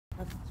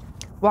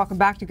Welcome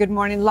back to Good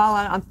Morning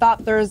LaLa on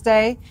Thought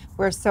Thursday.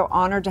 We're so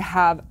honored to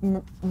have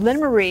Lynn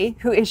Marie,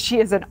 she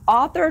is an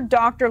author,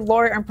 doctor,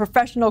 lawyer, and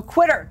professional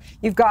quitter.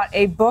 You've got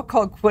a book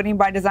called Quitting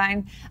by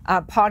Design,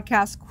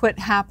 podcast Quit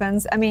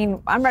Happens. I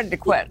mean, I'm ready to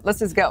quit. Let's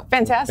just go.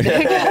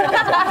 Fantastic.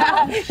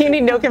 You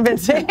need no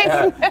convincing.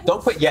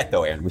 Don't quit yet,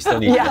 though, Erin. We still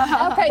need you.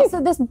 Okay,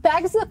 so this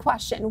begs the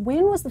question,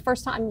 when was the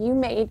first time you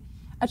made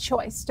a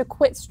choice to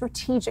quit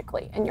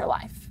strategically in your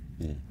life?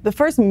 The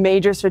first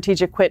major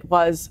strategic quit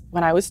was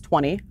when I was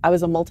 20. I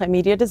was a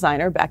multimedia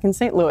designer back in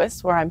St.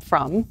 Louis, where I'm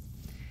from.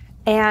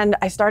 And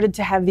I started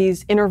to have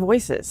these inner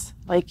voices,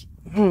 like,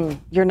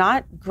 you're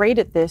not great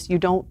at this. You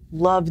don't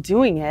love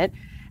doing it.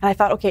 And I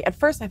thought, okay, at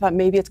first I thought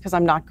maybe it's because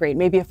I'm not great.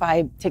 Maybe if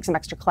I take some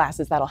extra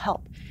classes, that'll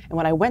help. And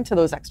when I went to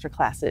those extra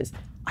classes,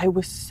 I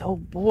was so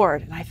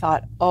bored. And I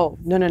thought, oh,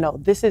 no.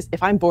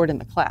 If I'm bored in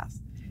the class,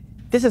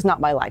 this is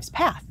not my life's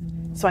path.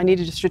 So I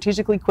needed to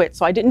strategically quit.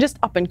 So I didn't just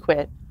up and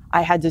quit.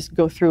 I had to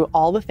go through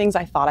all the things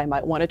I thought I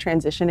might want to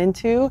transition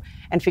into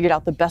and figured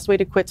out the best way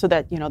to quit so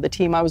that, the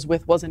team I was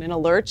with wasn't in a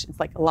lurch. It's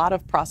like a lot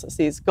of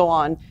processes go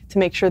on to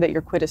make sure that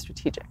your quit is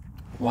strategic.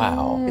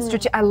 Wow.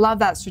 I love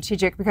that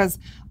strategic because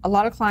a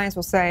lot of clients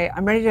will say,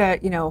 I'm ready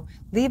to,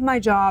 leave my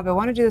job. I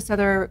want to do this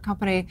other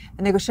company.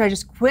 And they go, should I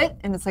just quit?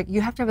 And it's like,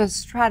 you have to have a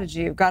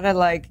strategy. You've got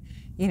to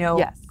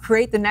Yes.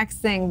 create the next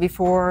thing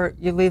before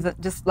you leave it.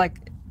 Just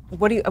like,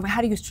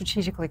 how do you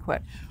strategically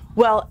quit?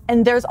 Well,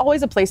 and there's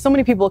always a place. So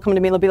many people will come to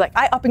me and they'll be like,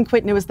 I up and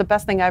quit and it was the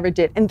best thing I ever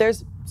did. And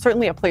there's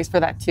certainly a place for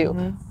that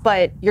too.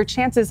 But your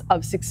chances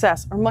of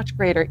success are much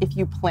greater if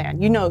you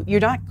plan. You're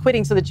not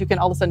quitting so that you can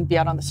all of a sudden be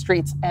out on the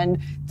streets and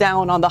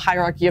down on the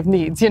hierarchy of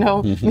needs, You're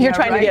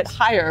trying to get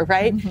higher,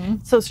 right?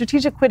 So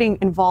strategic quitting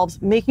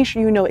involves making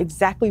sure you know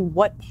exactly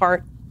what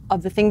part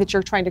of the thing that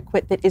you're trying to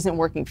quit that isn't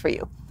working for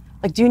you.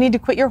 Like, do you need to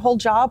quit your whole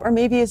job, or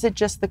maybe is it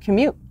just the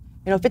commute?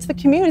 If it's the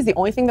commute is the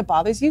only thing that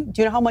bothers you,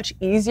 do you know how much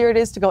easier it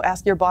is to go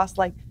ask your boss,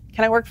 like,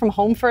 can I work from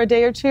home for a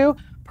day or two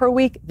per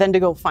week, than to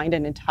go find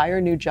an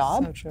entire new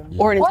job? So true.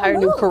 Or an entire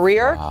new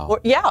career? Wow.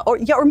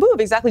 Or move,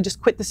 exactly,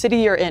 just quit the city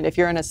you're in. If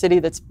you're in a city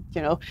that's,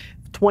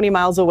 20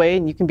 miles away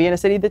and you can be in a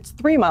city that's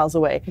 3 miles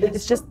away.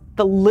 It's just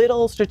the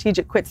little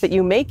strategic quits that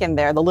you make in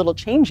there, the little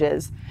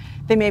changes,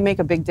 they may make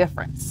a big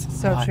difference.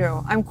 So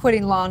true. I'm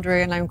quitting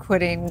laundry and I'm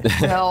quitting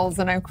bills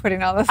and I'm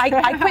quitting all this.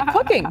 I quit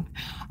cooking.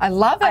 I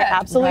love it. I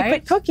absolutely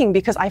quit cooking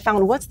because I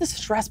found, what's the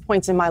stress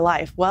points in my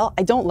life? Well,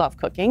 I don't love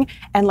cooking,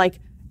 and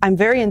I'm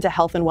very into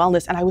health and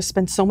wellness, and I would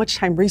spend so much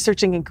time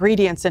researching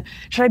ingredients and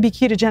should I be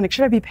ketogenic?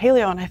 Should I be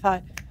paleo? And I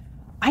thought,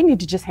 I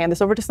need to just hand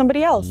this over to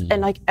somebody else.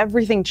 And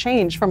everything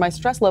changed for my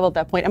stress level at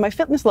that point. And my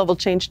fitness level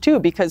changed too,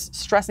 because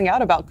stressing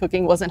out about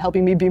cooking wasn't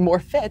helping me be more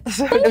fit.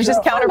 It was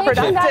just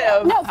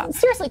counterproductive. No,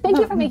 seriously, thank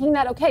you for making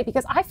that okay,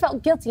 because I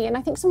felt guilty, and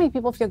I think so many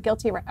people feel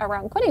guilty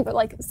around quitting,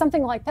 but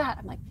something like that,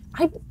 I'm like,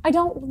 I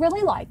don't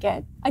really like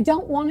it. I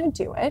don't want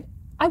to do it.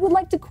 I would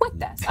like to quit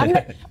this.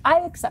 I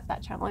accept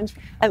that challenge.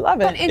 I love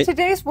it. But in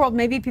today's world,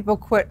 maybe people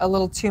quit a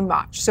little too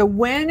much. So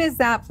when is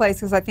that place?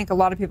 Because I think a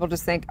lot of people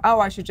just think,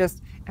 I should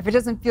just, if it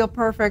doesn't feel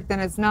perfect, then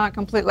it's not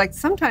complete. Like,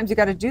 sometimes you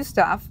got to do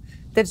stuff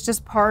that's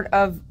just part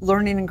of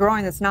learning and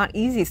growing that's not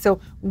easy.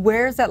 So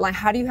where's that line?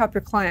 How do you help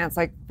your clients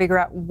figure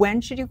out when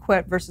should you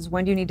quit versus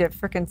when do you need to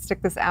frickin'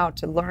 stick this out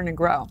to learn and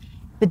grow?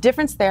 The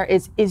difference there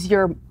is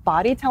your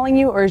body telling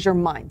you or is your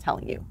mind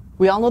telling you?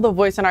 We all know the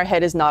voice in our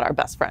head is not our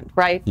best friend,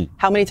 right?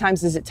 How many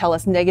times does it tell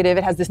us negative?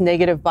 It has this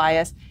negative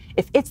bias.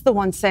 If it's the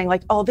one saying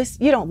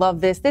you don't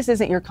love this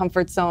isn't your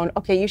comfort zone,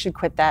 okay, you should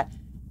quit that.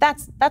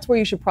 That's where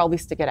you should probably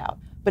stick it out.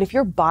 But if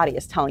your body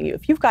is telling you,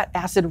 if you've got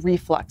acid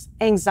reflux,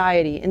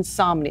 anxiety,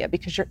 insomnia,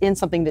 because you're in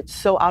something that's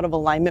so out of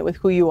alignment with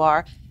who you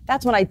are,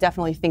 that's when I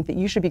definitely think that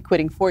you should be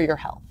quitting for your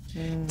health.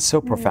 It's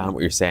so profound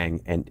what you're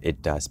saying, and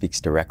it speaks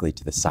directly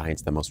to the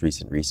science, the most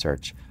recent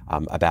research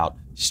about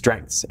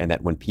strengths, and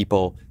that when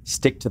people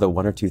stick to the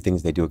one or two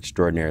things they do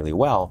extraordinarily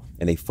well,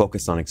 and they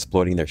focus on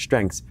exploiting their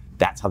strengths,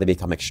 that's how they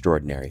become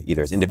extraordinary,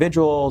 either as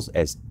individuals,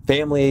 as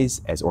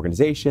families, as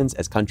organizations,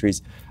 as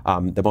countries.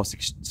 The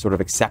most sort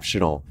of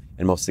exceptional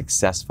and most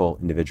successful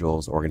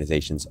individuals,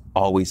 organizations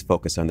always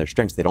focus on their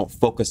strengths. They don't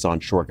focus on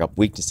shoring up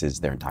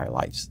weaknesses their entire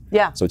lives.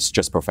 Yeah. So it's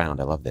just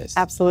profound. I love this.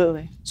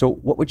 Absolutely. So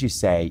what would you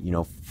say,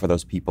 for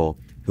those people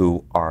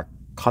who are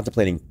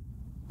contemplating,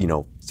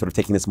 sort of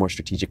taking this more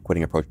strategic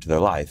quitting approach to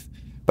their life,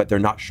 but they're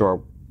not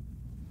sure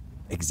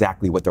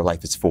exactly what their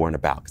life is for and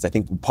about? Because I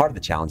think part of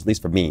the challenge, at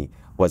least for me,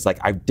 was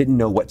I didn't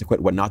know what to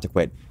quit, what not to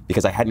quit,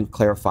 because I hadn't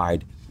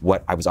clarified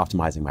what I was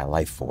optimizing my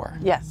life for.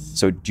 Yes.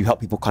 So do you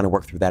help people kind of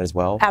work through that as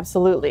well?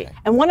 Absolutely. Okay.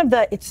 And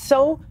it's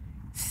so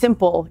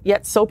simple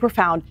yet so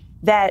profound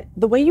that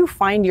the way you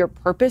find your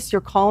purpose,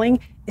 your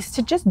calling, is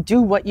to just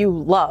do what you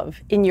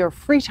love in your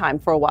free time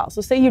for a while.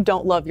 So say you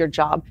don't love your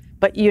job,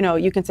 but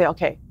you can say,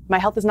 okay, my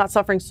health is not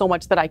suffering so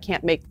much that I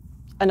can't make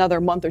another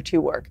month or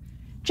two work.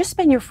 Just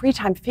spend your free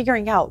time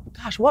figuring out,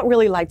 gosh, what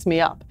really lights me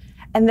up?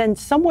 And then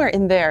somewhere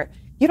in there,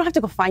 you don't have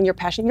to go find your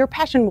passion. Your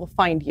passion will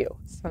find you.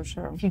 So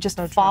true. If you just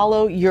So true.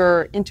 follow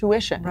your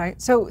intuition.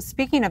 Right. So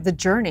speaking of the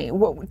journey,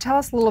 tell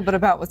us a little bit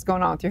about what's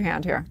going on with your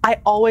hand here. I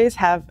always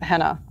have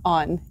henna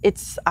on.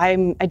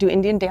 I do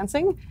Indian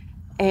dancing,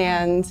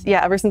 and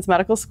yeah, ever since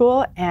medical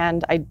school,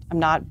 and I'm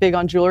not big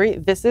on jewelry.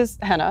 This is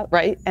henna,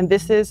 right? And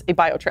this is a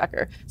bio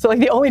tracker. So like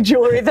the only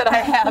jewelry that I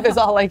have is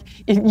all like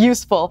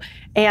useful,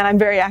 and I'm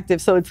very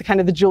active. So it's kind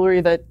of the jewelry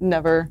that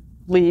never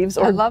leaves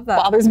or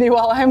bothers me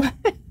while I'm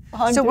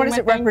so what does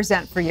it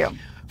represent for you?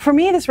 For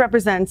me, this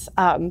represents,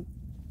 I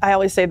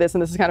always say this,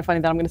 and this is kind of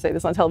funny that I'm going to say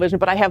this on television,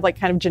 but I have like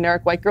kind of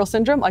generic white girl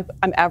syndrome. Like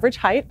I'm average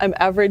height, I'm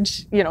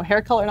average,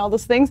 hair color and all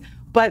those things,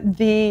 but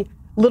the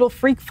little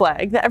freak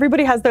flag that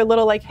everybody has their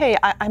little like, hey,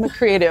 I'm a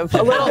creative,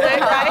 a little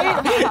thing,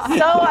 right?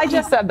 So I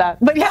just said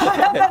that, but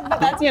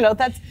yeah,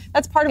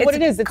 that's part of what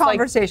it is. It's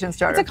conversation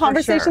starter. It's a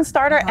conversation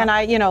starter, and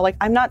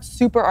I'm not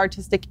super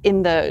artistic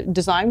in the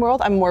design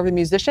world. I'm more of a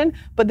musician,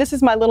 but this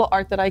is my little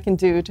art that I can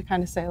do to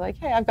kind of say like,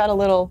 hey, I've got a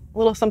little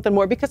something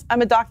more, because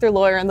I'm a doctor,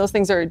 lawyer, and those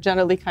things are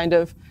generally kind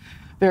of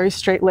very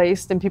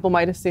straight-laced, and people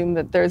might assume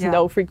that there's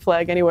no freak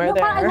flag anywhere there.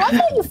 But I love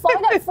that you fly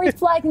that freak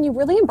flag and you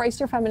really embrace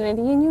your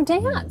femininity and you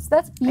dance.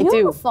 That's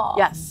beautiful. I do.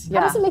 Yes. How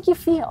does it make you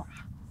feel?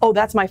 Oh,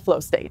 that's my flow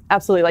state.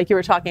 Absolutely, like you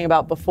were talking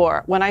about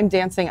before. When I'm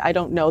dancing, I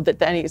don't know that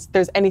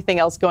there's anything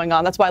else going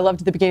on. That's why I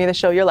loved at the beginning of the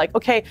show. You're like,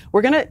 okay,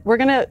 we're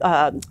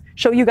gonna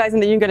show you guys,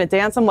 and then you're gonna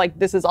dance. I'm like,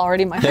 this is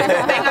already my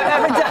favorite thing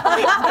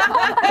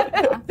I've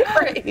ever done.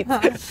 Great.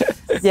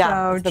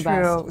 Yeah, so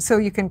true. So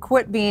you can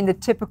quit being the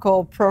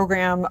typical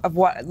program of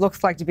what it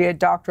looks like to be a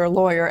doctor or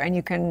lawyer, and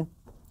you can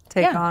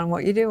take on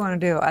what you do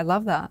want to do. I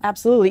love that.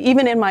 Absolutely.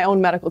 Even in my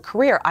own medical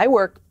career, I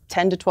work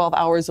 10 to 12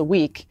 hours a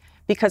week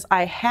because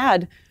I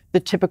had the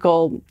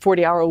typical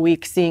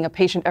 40-hour-a-week seeing a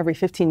patient every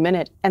 15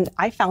 minutes, and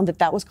I found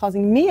that was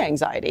causing me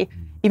anxiety,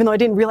 even though I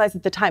didn't realize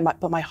at the time,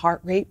 but my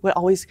heart rate would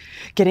always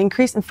get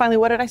increased. And finally,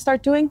 what did I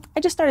start doing? I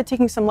just started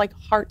taking some like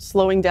heart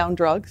slowing down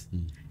drugs.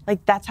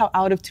 Like that's how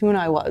out of tune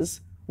I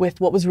was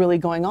with what was really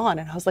going on.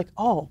 And I was like,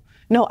 oh,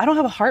 no, I don't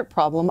have a heart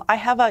problem. I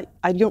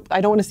don't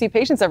want to see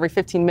patients every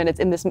 15 minutes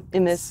in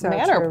this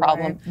manner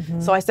problem. Right?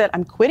 Mm-hmm. So I said,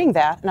 I'm quitting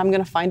that, and I'm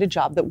going to find a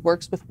job that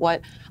works with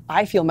what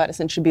I feel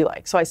medicine should be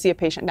like. So I see a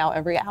patient now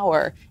every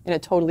hour in a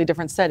totally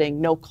different setting,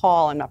 no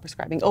call, I'm not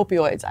prescribing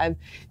opioids. I've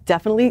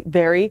definitely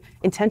very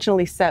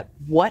intentionally set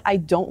what I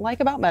don't like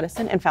about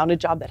medicine and found a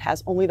job that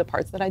has only the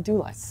parts that I do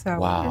like. So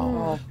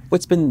wow.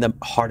 What's been the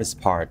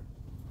hardest part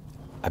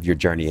of your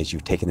journey as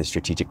you've taken the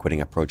strategic quitting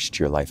approach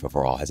to your life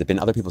overall? Has it been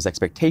other people's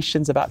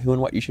expectations about who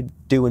and what you should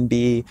do and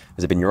be?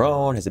 Has it been your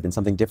own? Has it been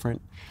something different?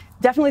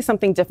 Definitely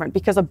something different,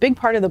 because a big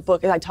part of the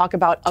book is I talk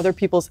about other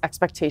people's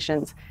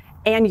expectations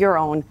and your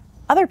own.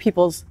 Other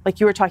people's, like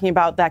you were talking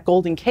about that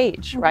golden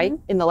cage, right?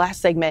 In the last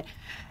segment.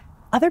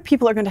 Other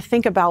people are going to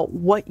think about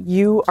what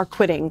you are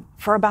quitting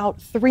for about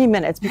 3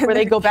 minutes before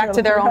they go back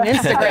to their own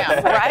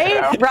Instagram,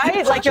 right?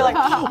 Right? Like you're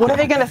like, what are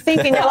they going to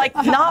think? And you're like,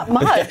 not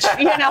much,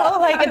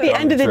 like at the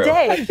end of the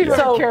day.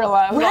 So,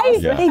 right?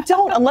 Yeah. They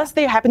don't, unless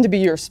they happen to be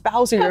your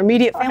spouse or your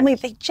immediate family,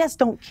 they just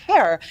don't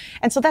care.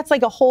 And so that's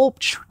like a whole,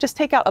 just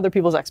take out other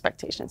people's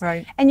expectations.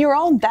 Right. And your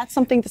own, that's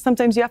something that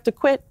sometimes you have to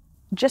quit.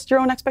 Just your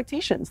own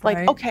expectations.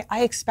 Like, okay,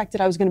 I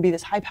expected I was going to be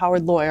this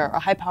high-powered lawyer or a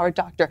high-powered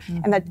doctor,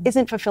 and that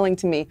isn't fulfilling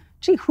to me.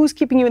 Gee, who's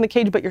keeping you in the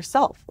cage but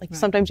yourself? Like,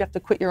 sometimes you have to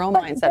quit your own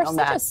mindset on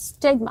that. There's such a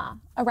stigma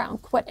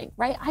around quitting,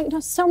 right? I know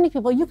so many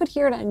people, you could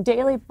hear it on a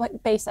daily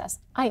basis.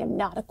 I am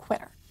not a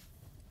quitter.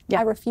 Yeah.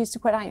 I refuse to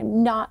quit. I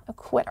am not a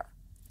quitter.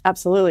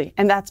 Absolutely.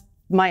 And that's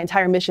my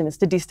entire mission, is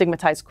to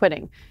destigmatize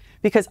quitting.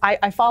 Because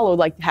I follow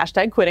like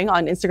 #quitting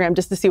on Instagram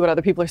just to see what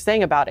other people are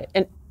saying about it.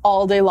 And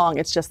all day long,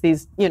 it's just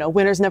these,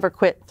 winners never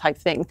quit type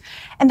thing.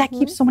 And that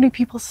keeps so many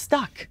people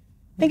stuck.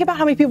 Think about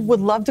how many people would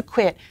love to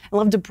quit and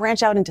love to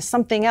branch out into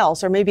something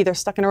else, or maybe they're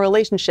stuck in a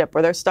relationship,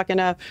 or they're stuck in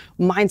a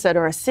mindset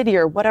or a city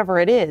or whatever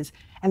it is.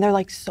 And they're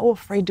like so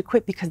afraid to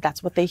quit because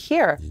that's what they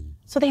hear.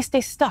 So they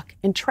stay stuck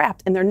and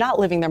trapped, and they're not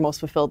living their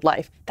most fulfilled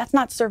life. That's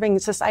not serving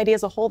society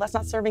as a whole. That's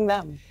not serving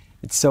them.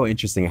 It's so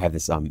interesting. I have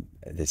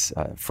this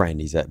friend.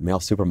 He's a male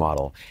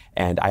supermodel,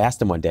 and I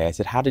asked him one day. I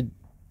said, "How did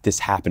this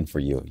happen for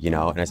you?"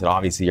 And I said,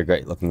 "Obviously, you're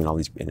great looking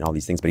and all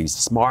these things, but he's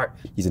smart.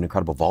 He's an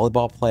incredible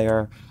volleyball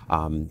player.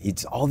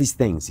 He's all these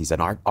things. He's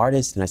an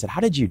artist." And I said, "How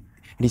did you?"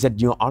 And he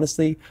said,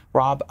 honestly,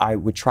 Rob, I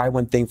would try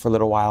one thing for a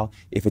little while.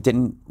 If it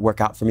didn't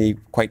work out for me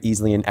quite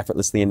easily and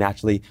effortlessly and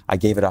naturally, I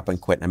gave it up and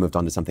quit and I moved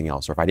on to something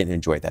else. Or if I didn't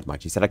enjoy it that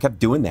much, he said, I kept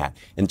doing that.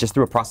 And just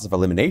through a process of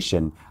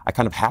elimination, I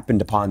kind of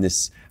happened upon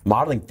this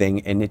modeling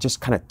thing and it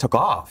just kind of took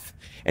off.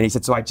 And he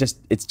said, so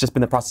it's just been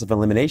the process of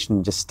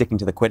elimination, just sticking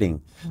to the quitting.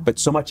 Mm-hmm. But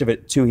so much of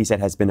it too, he said,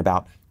 has been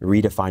about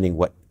redefining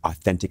what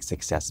authentic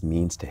success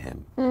means to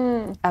him.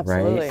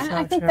 Absolutely. Right? And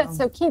I think that's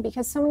so key,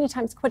 because so many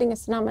times quitting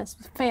is synonymous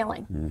with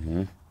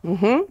failing.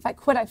 If I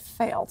quit, I've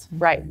failed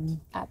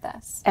at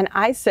this. And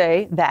I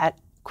say that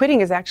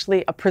quitting is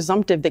actually a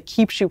presumptive that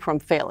keeps you from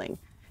failing.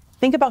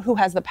 Think about who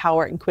has the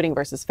power in quitting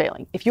versus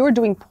failing. If you are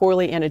doing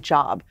poorly in a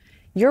job,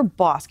 your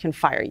boss can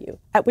fire you,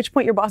 at which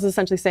point your boss is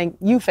essentially saying,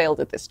 you failed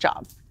at this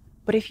job.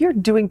 But if you're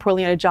doing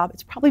poorly in a job,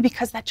 it's probably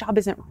because that job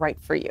isn't right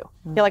for you.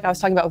 You know, like I was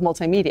talking about with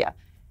multimedia.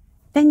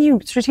 Then you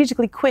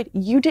strategically quit.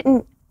 You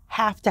didn't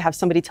have to have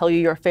somebody tell you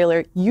you're a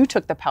failure. You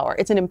took the power.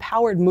 It's an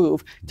empowered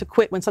move to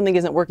quit when something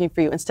isn't working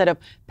for you instead of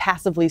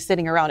passively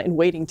sitting around and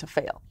waiting to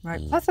fail.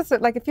 Right. Plus, it's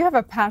like if you have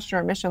a passion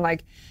or a mission,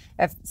 like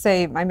if,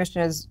 say, my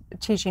mission is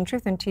teaching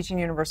truth and teaching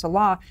universal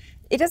law,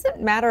 it doesn't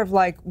matter of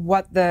like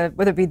whether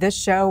it be this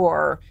show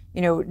or,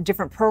 you know,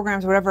 different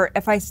programs or whatever.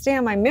 If I stay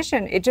on my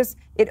mission,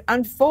 it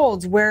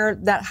unfolds where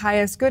that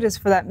highest good is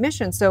for that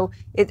mission. So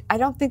I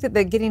don't think that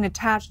they're getting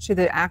attached to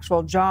the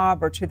actual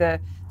job or to the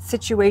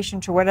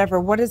situation, to whatever.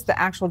 What is the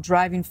actual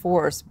driving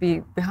force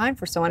behind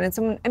for someone?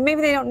 And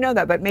maybe they don't know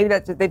that, but maybe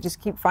that they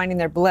just keep finding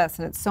their bliss,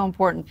 and it's so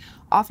important.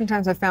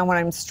 Oftentimes, I found when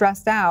I'm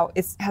stressed out,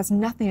 it has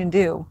nothing to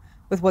do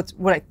with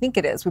what I think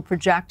it is. We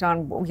project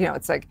on, you know,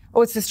 it's like,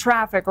 oh, it's just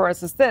traffic, or it's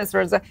just this,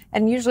 or it's that,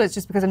 and usually it's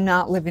just because I'm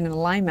not living in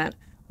alignment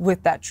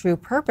with that true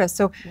purpose.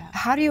 So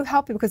how do you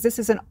help people? Because this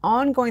is an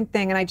ongoing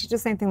thing, and I teach the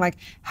same thing, like,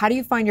 how do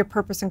you find your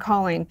purpose and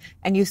calling?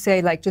 And you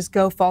say, like, just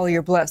go follow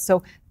your bliss.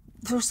 So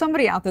there's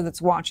somebody out there that's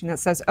watching that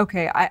says,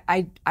 okay,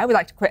 I would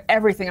like to quit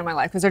everything in my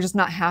life because they're just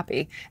not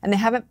happy, and they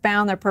haven't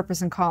found their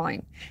purpose and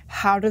calling.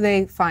 How do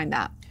they find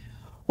that?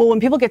 Well,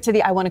 when people get to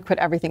the I want to quit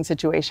everything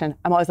situation,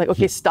 I'm always like,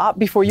 okay, stop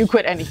before you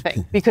quit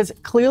anything. Because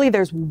clearly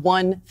there's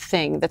one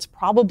thing that's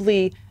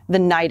probably the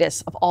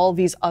nidus of all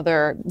these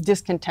other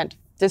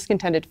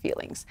discontented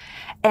feelings.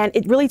 And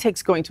it really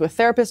takes going to a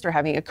therapist or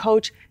having a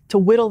coach to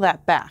whittle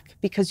that back,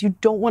 because you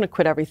don't want to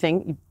quit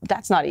everything.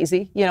 That's not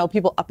easy. You know,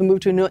 people up and move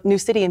to a new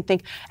city and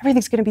think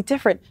everything's going to be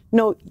different.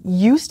 No,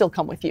 you still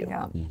come with you.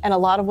 Yeah. And a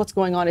lot of what's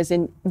going on is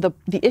in the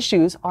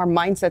issues are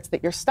mindsets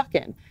that you're stuck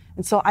in.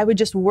 And so I would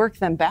just work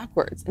them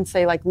backwards and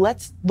say, like,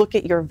 let's look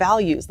at your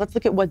values. Let's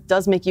look at what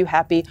does make you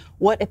happy.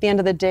 What at the end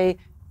of the day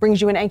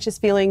brings you an anxious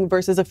feeling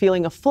versus a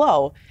feeling of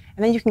flow.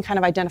 And then you can kind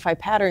of identify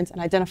patterns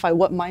and identify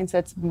what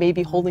mindsets may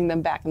be holding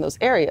them back in those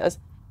areas.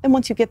 And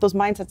once you get those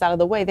mindsets out of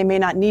the way, they may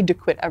not need to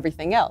quit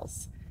everything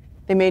else.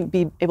 They may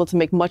be able to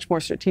make much more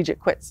strategic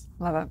quits.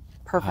 Love it.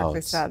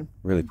 Perfectly said.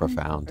 Really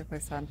profound.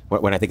 Perfectly said.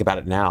 When I think about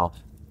it now,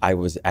 I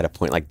was at a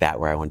point like that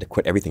where I wanted to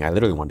quit everything. I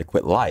literally wanted to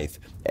quit life.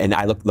 And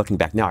looking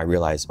back now, I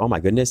realized, oh my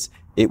goodness,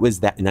 it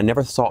was that, and I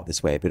never saw it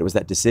this way, but it was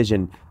that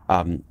decision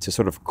to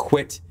sort of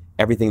quit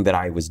everything that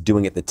I was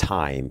doing at the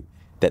time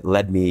that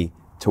led me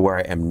to where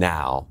I am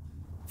now,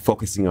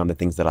 focusing on the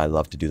things that I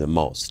love to do the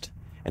most.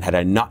 And had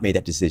I not made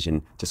that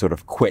decision to sort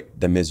of quit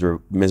the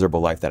miserable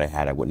life that I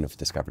had, I wouldn't have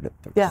discovered it,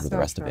 the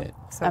rest of it.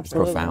 So it's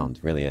profound,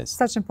 really is.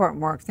 Such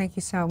important work. Thank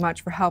you so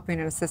much for helping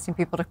and assisting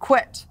people to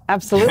quit.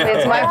 Absolutely,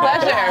 it's my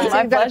pleasure.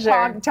 My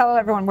pleasure. Tell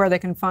everyone where they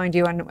can find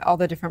you and all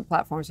the different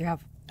platforms you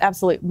have.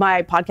 Absolutely.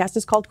 My podcast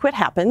is called Quit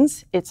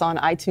Happens. It's on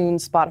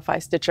iTunes,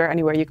 Spotify, Stitcher,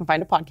 anywhere you can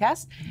find a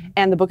podcast.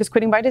 And the book is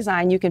Quitting by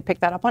Design. You can pick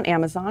that up on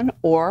Amazon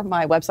or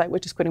my website,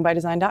 which is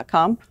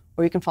quittingbydesign.com.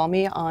 Or you can follow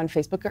me on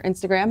Facebook or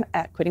Instagram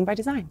at Quitting by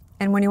Design.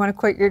 And when you want to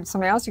quit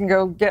somebody else, you can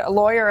go get a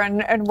lawyer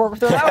and work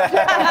with her that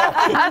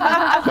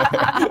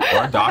way.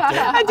 Or a doctor.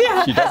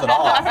 She does it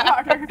all.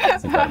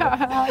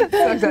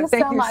 Thank you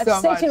so much.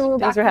 Stay tuned. We'll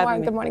be back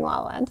tomorrow. Good morning,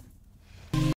 LaLa Land.